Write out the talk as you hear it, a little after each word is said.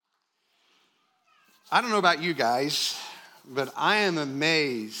I don't know about you guys, but I am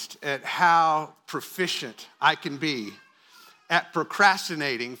amazed at how proficient I can be at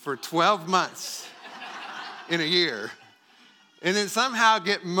procrastinating for 12 months in a year, and then somehow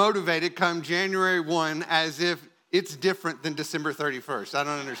get motivated come January 1 as if it's different than December 31st. I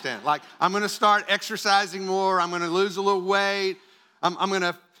don't understand. Like, I'm going to start exercising more. I'm going to lose a little weight. I'm going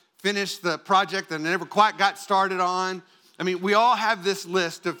to finish the project that I never quite got started on. I mean, we all have this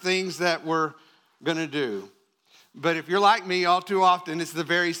list of things that we're going to do. But if you're like me, all too often, it's the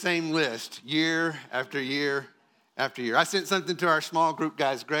very same list, year after year after year. I sent something to our small group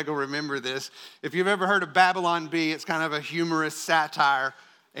guys. Greg will remember this. If you've ever heard of Babylon Bee, it's kind of a humorous satire.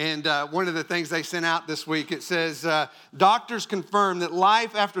 And one of the things they sent out this week, it says, doctors confirm that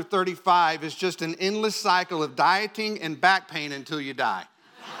life after 35 is just an endless cycle of dieting and back pain until you die.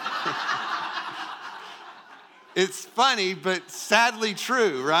 It's funny, but sadly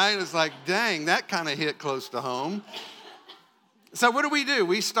true, right? It's like, dang, that kind of hit close to home. So what do?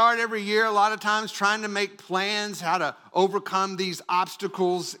 We start every year a lot of times trying to make plans how to overcome these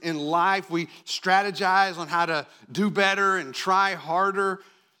obstacles in life. We strategize on how to do better and try harder.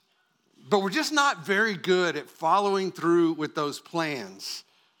 But we're just not very good at following through with those plans.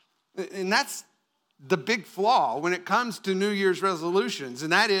 And that's the big flaw when it comes to New Year's resolutions,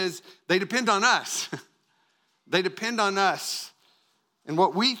 and that is they depend on us. They depend on us and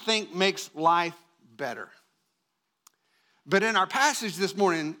what we think makes life better. But in our passage this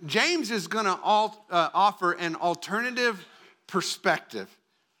morning, James is going to offer an alternative perspective.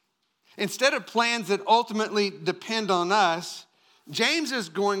 Instead of plans that ultimately depend on us, James is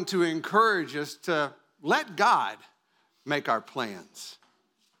going to encourage us to let God make our plans,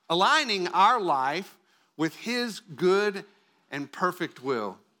 aligning our life with His good and perfect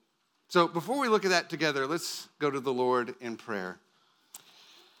will. So before we look at that together, let's go to the Lord in prayer.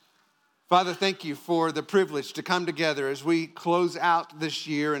 Father, thank you for the privilege to come together as we close out this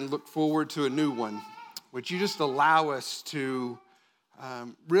year and look forward to a new one. Would you just allow us to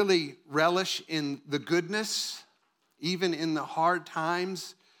really relish in the goodness, even in the hard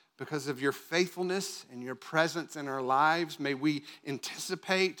times, because of your faithfulness and your presence in our lives. May we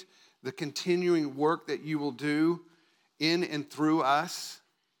anticipate the continuing work that you will do in and through us.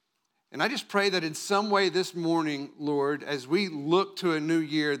 And I just pray that in some way this morning, Lord, as we look to a new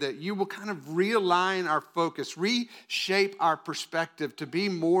year, that you will kind of realign our focus, reshape our perspective to be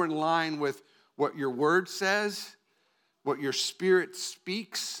more in line with what your word says, what your Spirit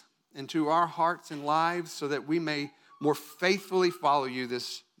speaks into our hearts and lives, so that we may more faithfully follow you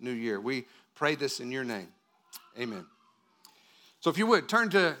this new year. We pray this in your name. Amen. So if you would, turn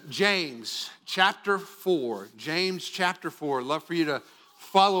to James chapter 4. James chapter 4. I'd love for you to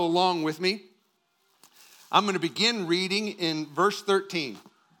follow along with me. I'm going to begin reading in verse 13.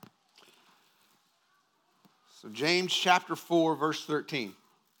 So James chapter 4, verse 13.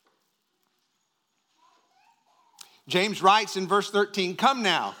 James writes in verse 13, "Come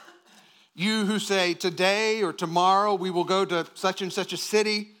now, you who say today or tomorrow we will go to such and such a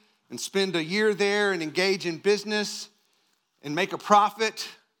city and spend a year there and engage in business and make a profit."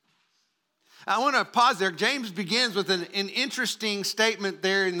 I want to pause there. James begins with an interesting statement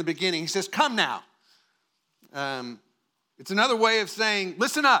there in the beginning. He says, "Come now." It's another way of saying,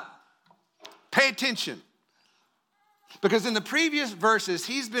 listen up, pay attention. Because in the previous verses,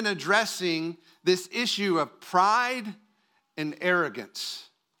 he's been addressing this issue of pride and arrogance,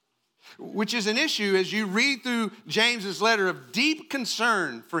 which is an issue, as you read through James's letter, of deep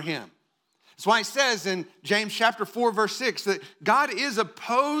concern for him. That's why he says in James chapter 4, verse 6, that God is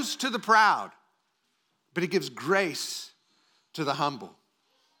opposed to the proud, but he gives grace to the humble.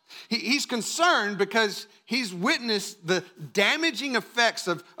 He's concerned because he's witnessed the damaging effects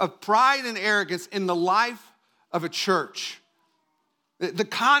of pride and arrogance in the life of a church. The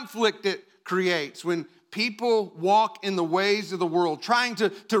conflict it creates when people walk in the ways of the world, trying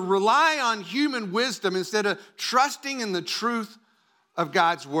to rely on human wisdom instead of trusting in the truth of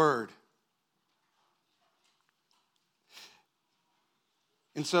God's word.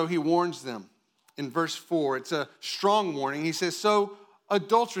 And so he warns them in verse 4. It's a strong warning. He says, "So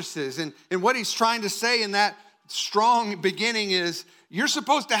adulteresses." And what he's trying to say in that strong beginning is, you're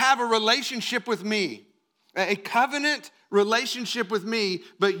supposed to have a relationship with me, a covenant relationship with me,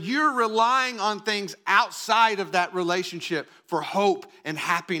 but you're relying on things outside of that relationship for hope and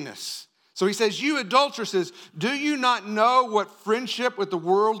happiness. So he says, "You adulteresses, do you not know what friendship with the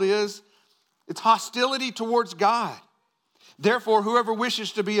world is? It's hostility towards God. Therefore, whoever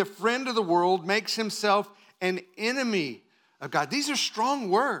wishes to be a friend of the world makes himself an enemy of God." These are strong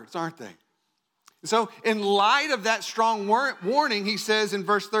words, aren't they? So in light of that strong warning, he says in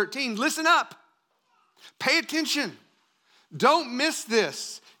verse 13, listen up. Pay attention. Don't miss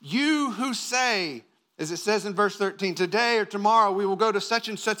this. You who say, as it says in verse 13, today or tomorrow we will go to such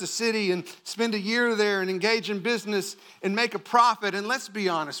and such a city and spend a year there and engage in business and make a profit. And let's be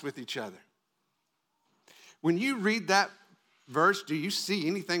honest with each other. When you read that verse, do you see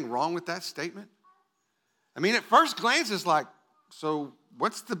anything wrong with that statement? I mean, at first glance, it's like, so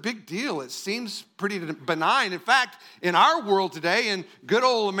what's the big deal? It seems pretty benign. In fact, in our world today, in good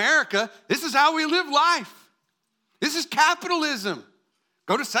old America, this is how we live life. This is capitalism.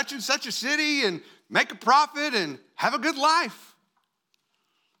 Go to such and such a city and make a profit and have a good life.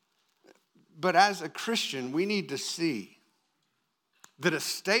 But as a Christian, we need to see that a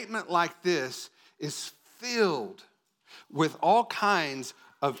statement like this is filled with all kinds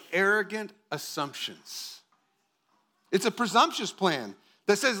of arrogant assumptions. It's a presumptuous plan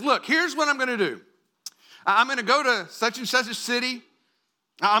that says, look, here's what I'm going to do. I'm going to go to such and such a city.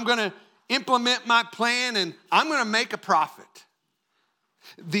 I'm going to implement my plan, and I'm going to make a profit.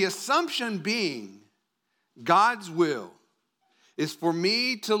 The assumption being God's will is for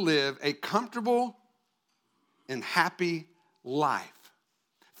me to live a comfortable and happy life,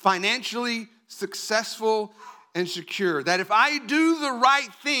 financially successful and secure. That if I do the right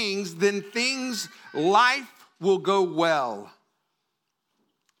things, then life will go well.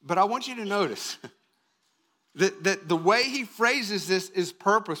 But I want you to notice that the way he phrases this is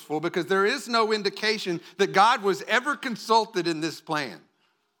purposeful, because there is no indication that God was ever consulted in this plan.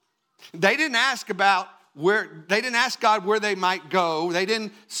 They didn't ask God where they might go. They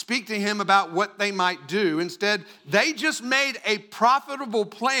didn't speak to him about what they might do. Instead, they just made a profitable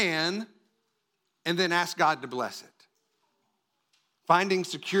plan and then asked God to bless it. Finding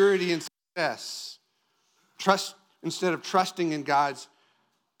security and success, trust instead of trusting in God's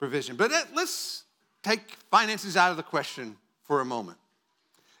provision. But let's take finances out of the question for a moment.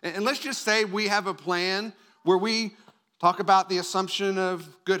 And let's just say we have a plan where we talk about the assumption of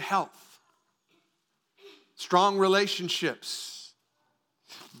good health, strong relationships,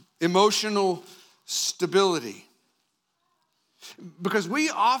 emotional stability. Because we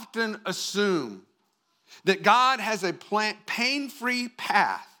often assume that God has a pain-free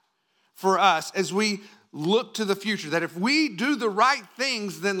path for us as we look to the future. That if we do the right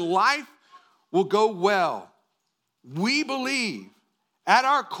things, then life will go well. We believe at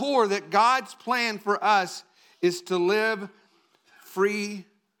our core that God's plan for us is to live free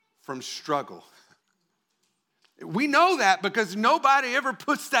from struggle. We know that because nobody ever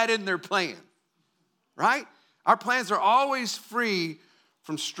puts that in their plan, right? Our plans are always free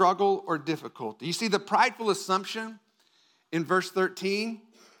from struggle or difficulty. You see, the prideful assumption in verse 13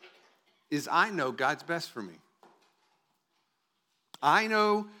 is, I know God's best for me. I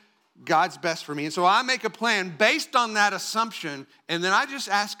know God's best for me. And so I make a plan based on that assumption, and then I just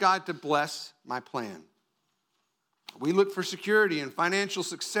ask God to bless my plan. We look for security and financial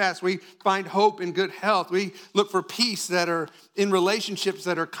success. We find hope in good health. We look for peace that are in relationships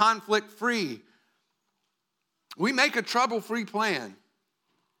that are conflict-free. We make a trouble-free plan,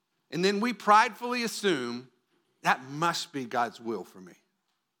 and then we pridefully assume that must be God's will for me.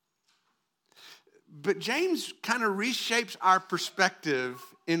 But James kind of reshapes our perspective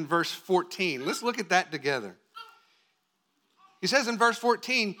in verse 14. Let's look at that together. He says in verse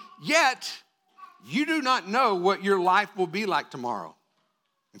 14, yet you do not know what your life will be like tomorrow.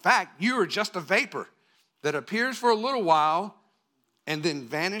 In fact, you are just a vapor that appears for a little while and then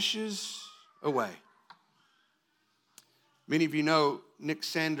vanishes away. Many of you know Nick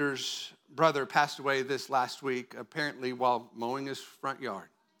Sanders' brother passed away this last week, apparently while mowing his front yard.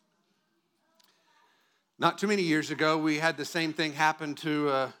 Not too many years ago, we had the same thing happen to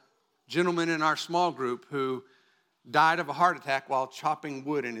a gentleman in our small group who died of a heart attack while chopping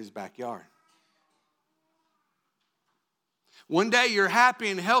wood in his backyard. One day you're happy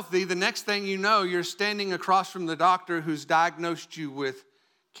and healthy. The next thing you know, you're standing across from the doctor who's diagnosed you with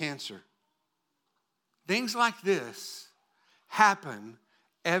cancer. Things like this happen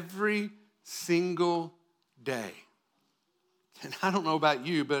every single day. And I don't know about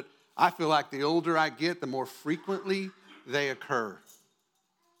you, but I feel like the older I get, the more frequently they occur.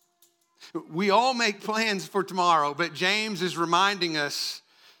 We all make plans for tomorrow, but James is reminding us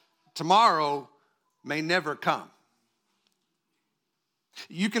tomorrow may never come.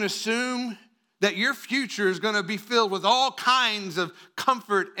 You can assume that your future is going to be filled with all kinds of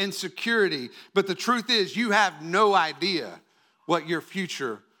comfort and security, but the truth is you have no idea what your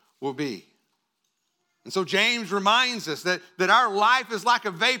future will be. And so James reminds us that our life is like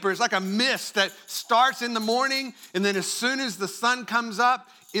a vapor. It's like a mist that starts in the morning, and then as soon as the sun comes up,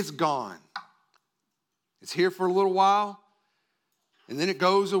 it's gone. It's here for a little while, and then it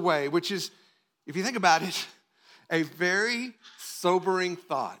goes away, which is If you think about it, a very sobering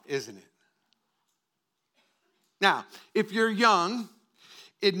thought, isn't it? Now, if you're young,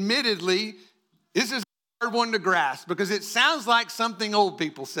 admittedly, this is a hard one to grasp because it sounds like something old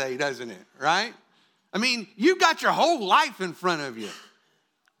people say, doesn't it? Right? I mean, you got your whole life in front of you.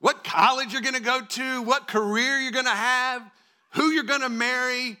 What college you're going to go to, what career you're going to have, who you're going to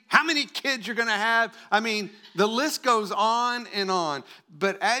marry, how many kids you're going to have. I mean, the list goes on and on.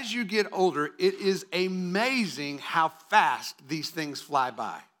 But as you get older, it is amazing how fast these things fly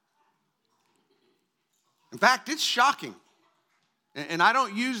by. In fact, it's shocking. And I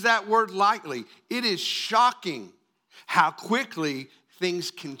don't use that word lightly. It is shocking how quickly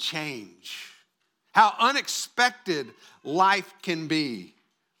things can change, how unexpected life can be,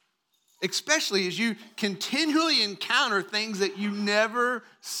 especially as you continually encounter things that you never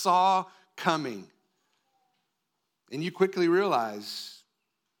saw coming. And you quickly realize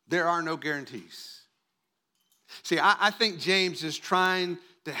there are no guarantees. See, I think James is trying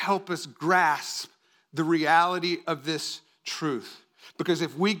to help us grasp the reality of this truth. Because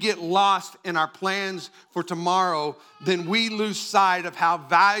if we get lost in our plans for tomorrow, then we lose sight of how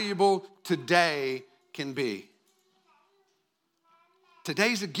valuable today can be.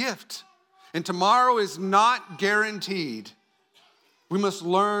 Today's a gift, and tomorrow is not guaranteed. We must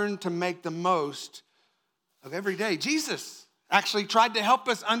learn to make the most of every day. Jesus actually tried to help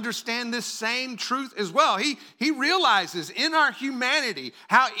us understand this same truth as well. He realizes in our humanity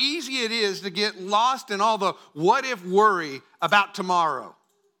how easy it is to get lost in all the what-if worry about tomorrow.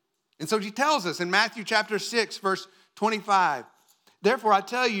 And so he tells us in Matthew chapter 6, verse 25, therefore I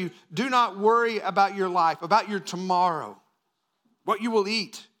tell you, do not worry about your life, about your tomorrow, what you will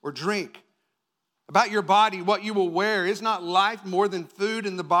eat or drink, about your body, what you will wear. Is not life more than food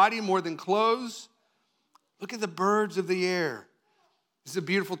and the body more than clothes? Look at the birds of the air. This is a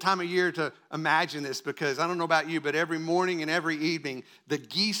beautiful time of year to imagine this because I don't know about you, but every morning and every evening, the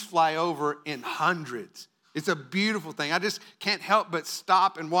geese fly over in hundreds. It's a beautiful thing. I just can't help but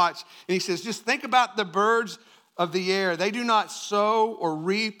stop and watch. And he says, just think about the birds of the air. They do not sow or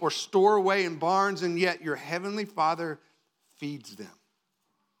reap or store away in barns, and yet your heavenly Father feeds them.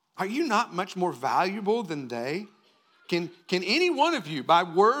 Are you not much more valuable than they? Can any one of you, by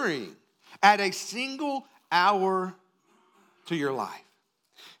worrying, add a single hour to your life?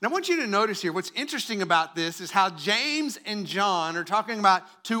 And I want you to notice here, what's interesting about this is how James and John are talking about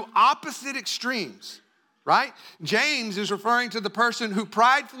two opposite extremes, right? James is referring to the person who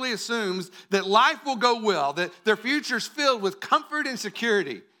pridefully assumes that life will go well, that their future's filled with comfort and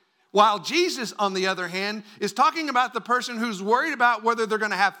security. While Jesus, on the other hand, is talking about the person who's worried about whether they're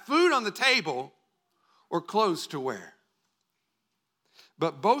going to have food on the table or clothes to wear.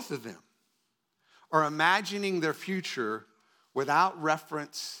 But both of them are imagining their future without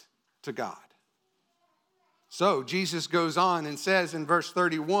reference to God. So Jesus goes on and says in verse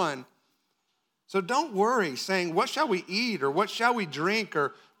 31, so don't worry, saying, what shall we eat, or what shall we drink,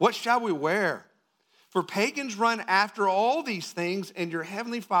 or what shall we wear? For pagans run after all these things, and your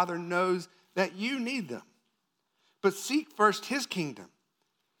heavenly Father knows that you need them. But seek first his kingdom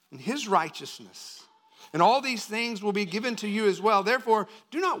and his righteousness, and all these things will be given to you as well. Therefore,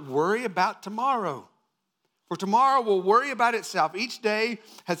 do not worry about tomorrow, for tomorrow will worry about itself. Each day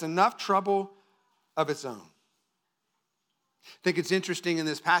has enough trouble of its own. I think it's interesting in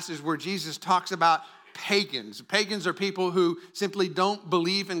this passage where Jesus talks about pagans. Pagans are people who simply don't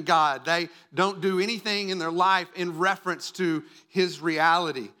believe in God. They don't do anything in their life in reference to his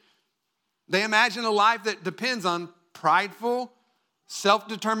reality. They imagine a life that depends on prideful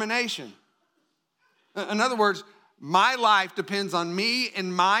self-determination. In other words, my life depends on me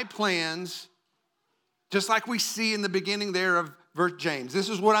and my plans, just like we see in the beginning there of verse James. This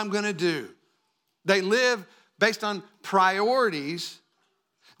is what I'm going to do. They live based on priorities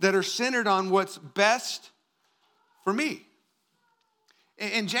that are centered on what's best for me.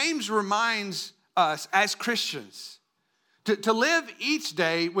 And James reminds us as Christians to live each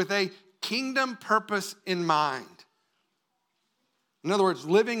day with a kingdom purpose in mind. In other words,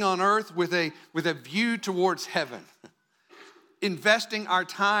 living on earth with a view towards heaven. Investing our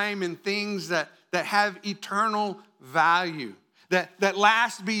time in things that have eternal value, that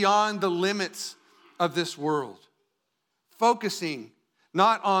last beyond the limits of this world. Focusing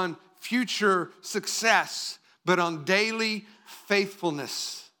not on future success, but on daily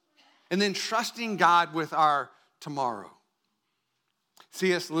faithfulness. And then trusting God with our tomorrow.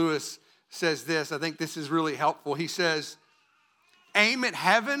 C.S. Lewis says this. I think this is really helpful. He says, aim at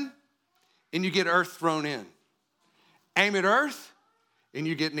heaven and you get earth thrown in. Aim at earth and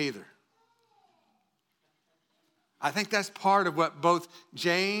you get neither. I think that's part of what both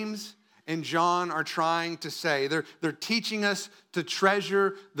James and John are trying to say. They're teaching us to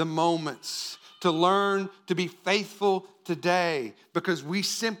treasure the moments, to learn to be faithful today, because we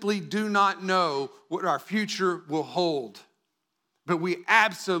simply do not know what our future will hold. But we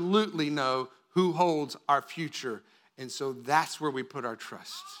absolutely know who holds our future. And so that's where we put our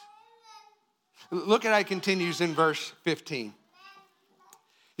trust. Look at how it continues in verse 15.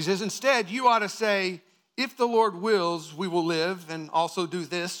 He says, instead, you ought to say, if the Lord wills, we will live and also do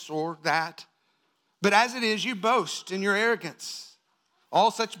this or that. But as it is, you boast in your arrogance.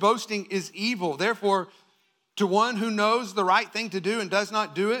 All such boasting is evil. Therefore, to one who knows the right thing to do and does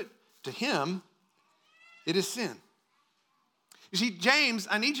not do it, to him, it is sin. You see, James,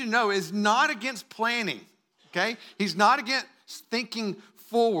 I need you to know, is not against planning, okay? He's not against thinking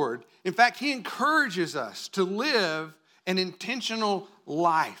forward. In fact, he encourages us to live an intentional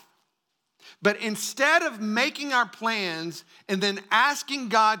life. But instead of making our plans and then asking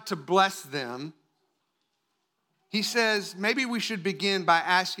God to bless them, he says maybe we should begin by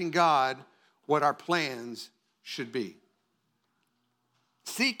asking God what our plans should be.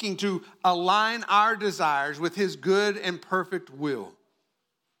 Seeking to align our desires with his good and perfect will.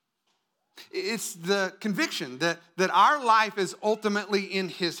 It's the conviction that our life is ultimately in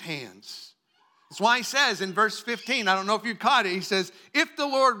his hands. That's why he says in verse 15, I don't know if you caught it, he says, if the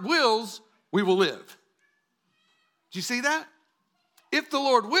Lord wills, we will live. Do you see that? If the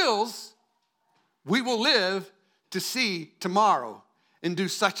Lord wills, we will live to see tomorrow and do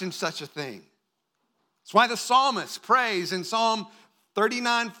such and such a thing. That's why the psalmist prays in Psalm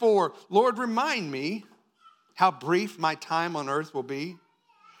 39:4, Lord, remind me how brief my time on earth will be.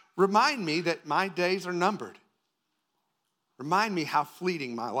 Remind me that my days are numbered. Remind me how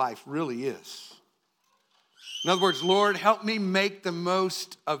fleeting my life really is. In other words, Lord, help me make the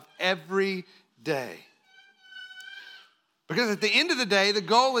most of every day. Because at the end of the day, the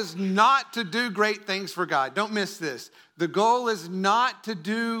goal is not to do great things for God. Don't miss this. The goal is not to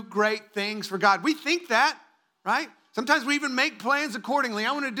do great things for God. We think that, right? Sometimes we even make plans accordingly.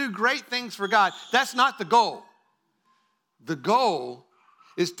 I want to do great things for God. That's not the goal. The goal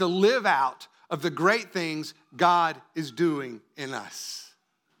is to live out of the great things God is doing in us.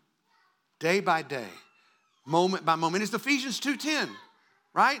 Day by day, moment by moment. It's Ephesians 2:10,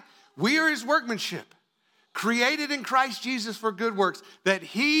 right? We are his workmanship, created in Christ Jesus for good works, that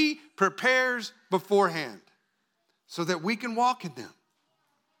he prepares beforehand so that we can walk in them.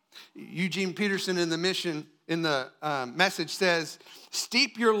 Eugene Peterson in the message says,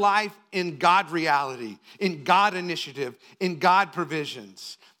 steep your life in God reality, in God initiative, in God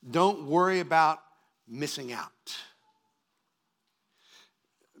provisions. Don't worry about missing out.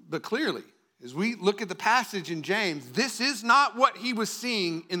 But clearly, as we look at the passage in James, this is not what he was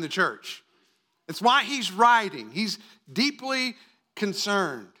seeing in the church. It's why he's writing. He's deeply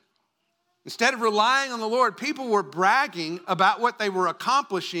concerned. Instead of relying on the Lord, people were bragging about what they were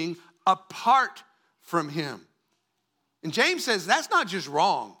accomplishing apart from him. And James says that's not just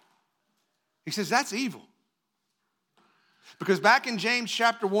wrong. He says that's evil. Because back in James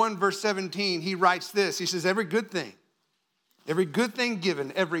chapter 1, verse 17, he writes this. He says, every good thing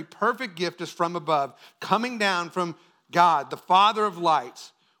given, every perfect gift is from above, coming down from God, the Father of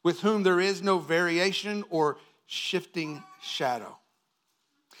lights, with whom there is no variation or shifting shadow.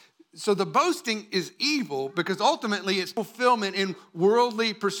 So the boasting is evil because ultimately it's fulfillment in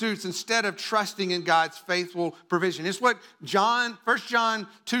worldly pursuits instead of trusting in God's faithful provision. It's what 1 John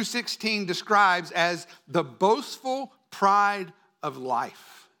 2:16 describes as the boastful pride of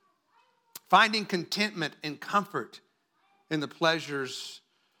life, finding contentment and comfort in the pleasures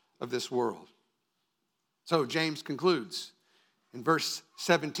of this world. So James concludes in verse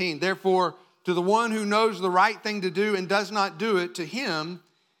 17, therefore, to the one who knows the right thing to do and does not do it, to him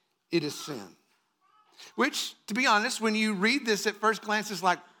it is sin. Which, to be honest, when you read this at first glance, it's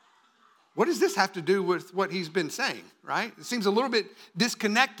like, what does this have to do with what he's been saying, right? It seems a little bit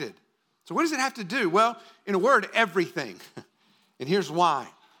disconnected. So what does it have to do? Well, in a word, everything. And here's why.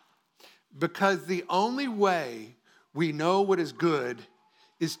 Because the only way we know what is good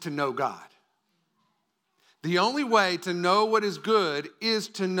is to know God. The only way to know what is good is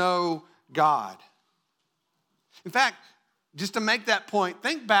to know God. In fact, just to make that point,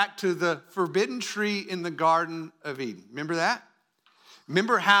 think back to the forbidden tree in the Garden of Eden. Remember that?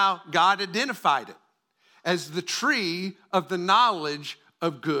 Remember how God identified it as the tree of the knowledge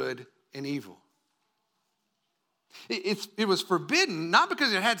of good and evil. It was forbidden not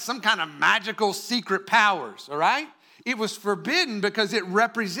because it had some kind of magical secret powers, all right? It was forbidden because it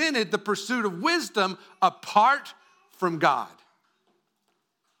represented the pursuit of wisdom apart from God.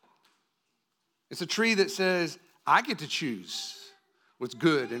 It's a tree that says, I get to choose what's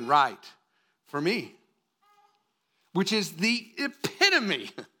good and right for me, which is the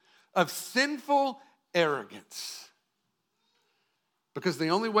epitome of sinful arrogance. Because the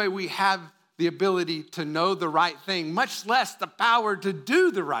only way we have the ability to know the right thing, much less the power to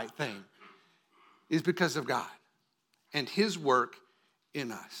do the right thing, is because of God and his work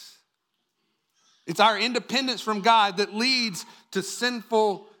in us. It's our independence from God that leads to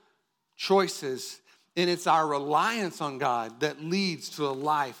sinful choices, and it's our reliance on God that leads to a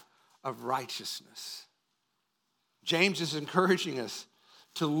life of righteousness. James is encouraging us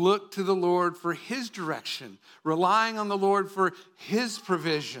to look to the Lord for his direction, relying on the Lord for his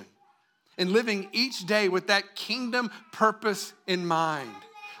provision, and living each day with that kingdom purpose in mind,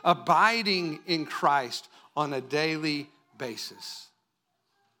 abiding in Christ on a daily basis.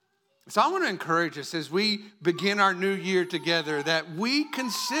 So I want to encourage us as we begin our new year together that we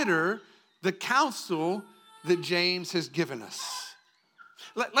consider the counsel that James has given us.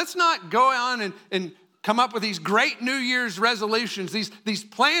 Let's not go on and come up with these great New Year's resolutions, these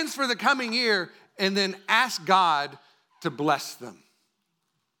plans for the coming year, and then ask God to bless them.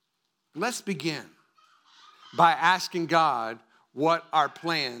 Let's begin by asking God what our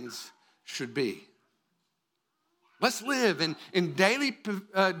plans should be. Let's live in daily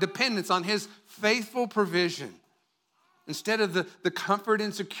dependence on his faithful provision instead of the comfort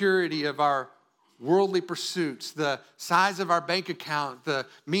and security of our worldly pursuits, the size of our bank account, the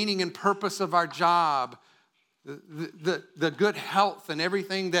meaning and purpose of our job, the good health and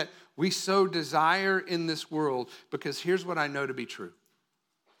everything that we so desire in this world. Because here's what I know to be true.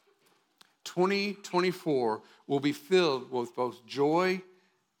 2024 will be filled with both joy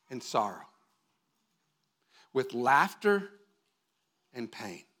and sorrow, with laughter and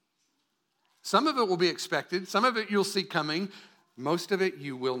pain. Some of it will be expected. Some of it you'll see coming. Most of it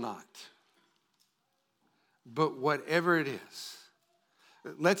you will not. But whatever it is,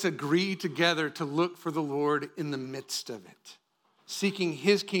 let's agree together to look for the Lord in the midst of it, seeking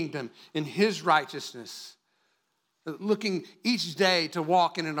his kingdom and his righteousness, looking each day to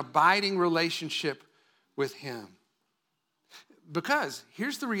walk in an abiding relationship with him. Because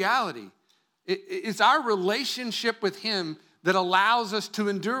here's the reality. It's our relationship with him that allows us to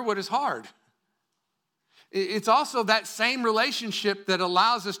endure what is hard. It's also that same relationship that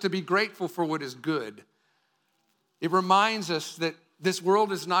allows us to be grateful for what is good. It reminds us that this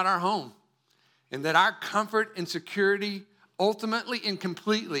world is not our home and that our comfort and security ultimately and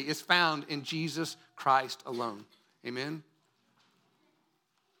completely is found in Jesus Christ alone. Amen?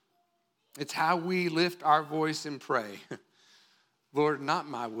 It's how we lift our voice and pray. Lord, not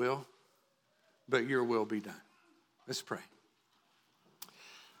my will, but your will be done. Let's pray.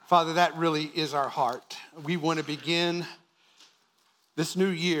 Father, that really is our heart. We want to begin this new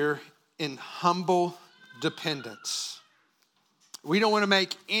year in humble dependence. We don't want to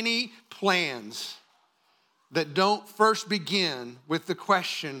make any plans that don't first begin with the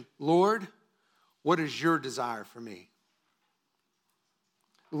question, Lord, what is your desire for me?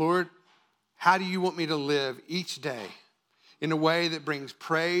 Lord, how do you want me to live each day in a way that brings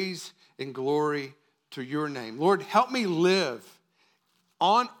praise and glory to your name? Lord, help me live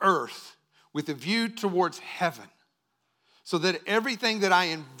on earth with a view towards heaven so that everything that I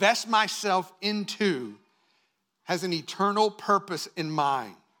invest myself into has an eternal purpose in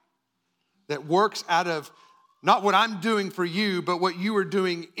mind that works out of not what I'm doing for you, but what you are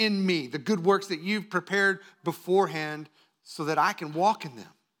doing in me, the good works that you've prepared beforehand so that I can walk in them.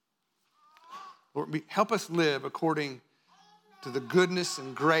 Lord, help us live according to the goodness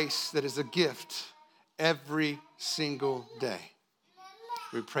and grace that is a gift every single day.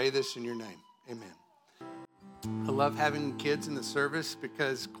 We pray this in your name. Amen. I love having kids in the service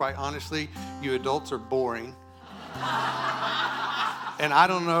because, quite honestly, you adults are boring. And I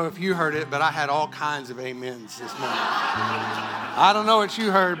don't know if you heard it, but I had all kinds of amens this morning. I don't know what you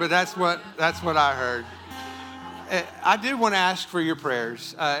heard, but that's what I heard. I did want to ask for your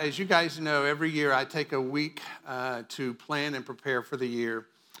prayers. As you guys know, every year I take a week to plan and prepare for the year,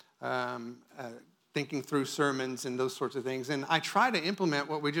 thinking through sermons and those sorts of things. And I try to implement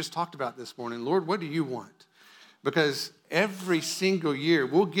what we just talked about this morning. Lord, what do you want? Because every single year,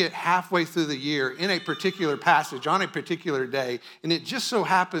 we'll get halfway through the year in a particular passage on a particular day, and it just so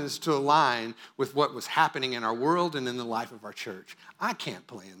happens to align with what was happening in our world and in the life of our church. I can't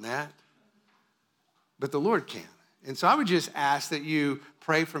plan that, but the Lord can. And so I would just ask that you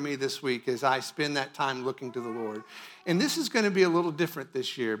pray for me this week as I spend that time looking to the Lord. And this is going to be a little different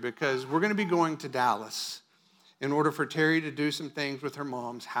this year because we're going to be going to Dallas in order for Terry to do some things with her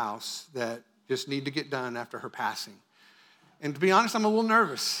mom's house that just need to get done after her passing. And to be honest, I'm a little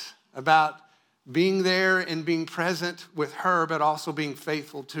nervous about being there and being present with her, but also being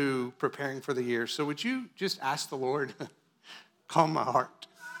faithful to preparing for the year. So would you just ask the Lord, calm my heart.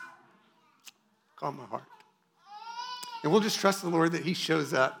 Calm my heart. And we'll just trust the Lord that he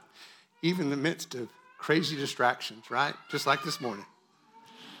shows up even in the midst of crazy distractions, right? Just like this morning.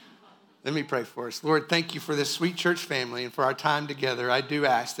 Let me pray for us. Lord, thank you for this sweet church family and for our time together. I do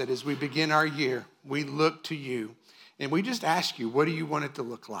ask that as we begin our year, we look to you and we just ask you, what do you want it to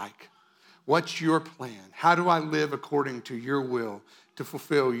look like? What's your plan? How do I live according to your will to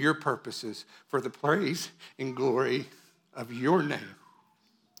fulfill your purposes for the praise and glory of your name?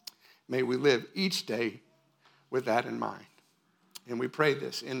 May we live each day with that in mind. And we pray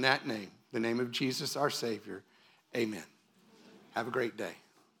this in that name, the name of Jesus, our Savior. Amen. Have a great day.